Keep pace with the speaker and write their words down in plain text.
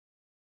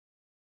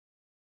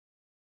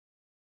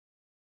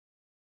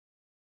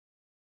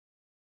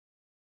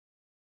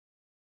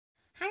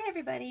Hi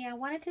everybody, I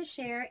wanted to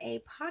share a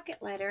pocket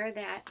letter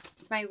that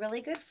my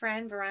really good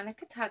friend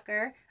Veronica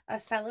Tucker, a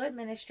fellow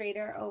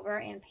administrator over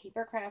in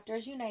Paper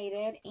Crafters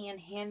United and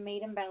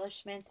Handmade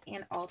Embellishments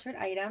and Altered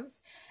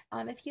Items.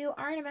 If you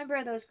aren't a member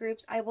of those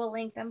groups, I will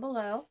link them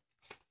below.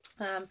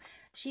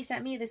 She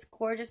sent me this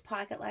gorgeous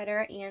pocket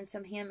letter and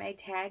some handmade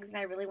tags, and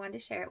I really wanted to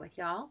share it with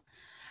y'all.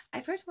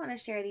 I first want to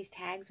share these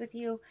tags with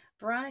you.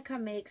 Veronica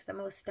makes the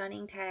most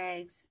stunning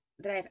tags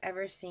that I've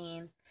ever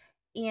seen.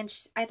 And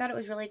I thought it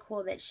was really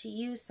cool that she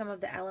used some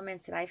of the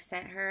elements that I've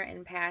sent her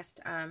in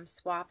past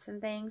swaps and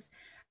things.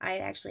 I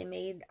had actually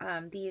made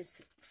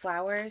these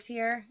flowers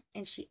here,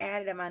 and she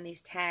added them on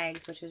these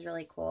tags, which was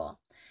really cool.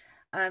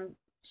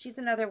 She's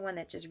another one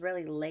that just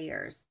really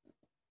layers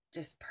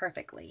just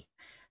perfectly.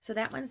 So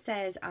that one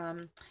says,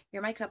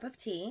 "You're my cup of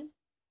tea."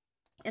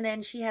 And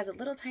then she has a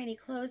little tiny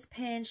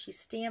clothespin. She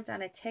stamped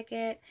on a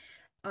ticket.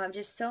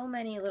 Just so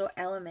many little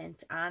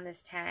elements on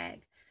this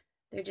tag.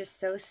 They're just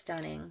so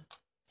stunning.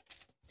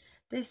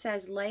 This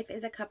says, "Life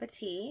is a cup of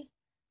tea."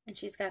 And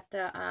she's got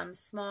the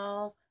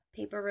small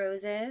paper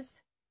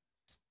roses.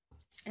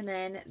 And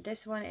then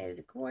this one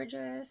is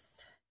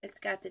gorgeous. It's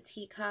got the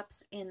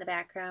teacups in the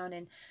background.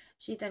 And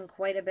she's done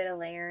quite a bit of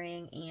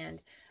layering.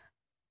 And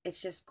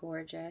it's just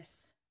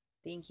gorgeous.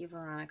 Thank you,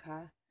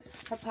 Veronica.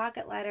 Her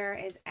pocket letter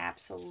is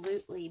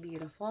absolutely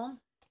beautiful.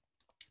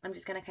 I'm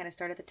just going to kind of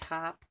start at the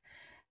top.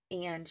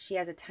 And she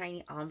has a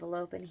tiny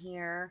envelope in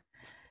here.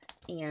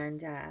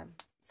 And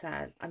it's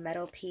a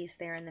metal piece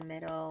there in the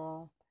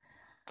middle.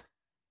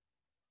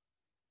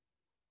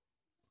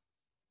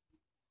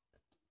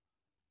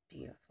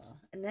 Beautiful.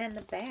 And then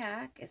the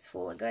back is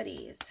full of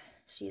goodies.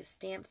 She has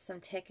stamped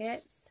some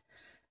tickets.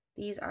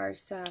 These are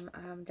some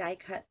die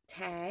cut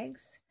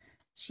tags.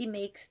 She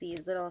makes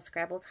these little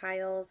Scrabble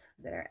tiles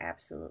that are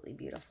absolutely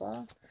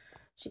beautiful.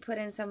 She put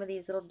in some of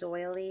these little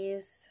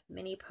doilies,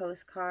 mini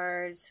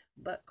postcards,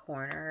 book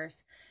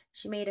corners.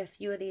 She made a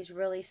few of these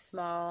really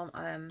small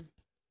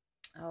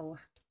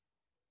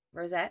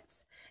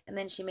rosettes, and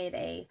then she made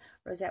a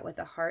rosette with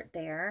a heart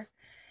there.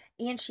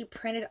 And she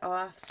printed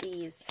off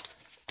these.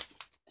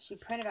 She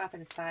printed off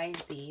inside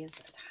these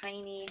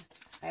tiny,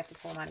 I have to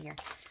pull them out of here,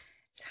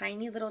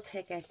 tiny little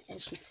tickets,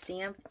 and she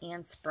stamped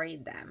and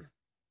sprayed them.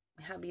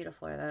 How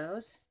beautiful are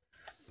those?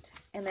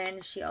 And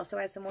then she also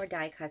has some more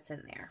die cuts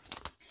in there.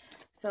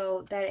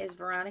 So that is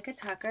Veronica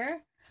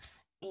Tucker.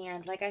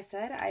 And like I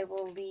said, I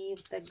will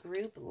leave the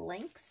group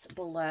links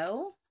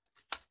below.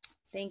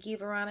 Thank you,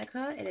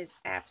 Veronica. It is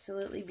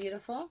absolutely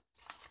beautiful.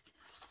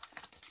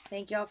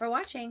 Thank you all for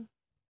watching.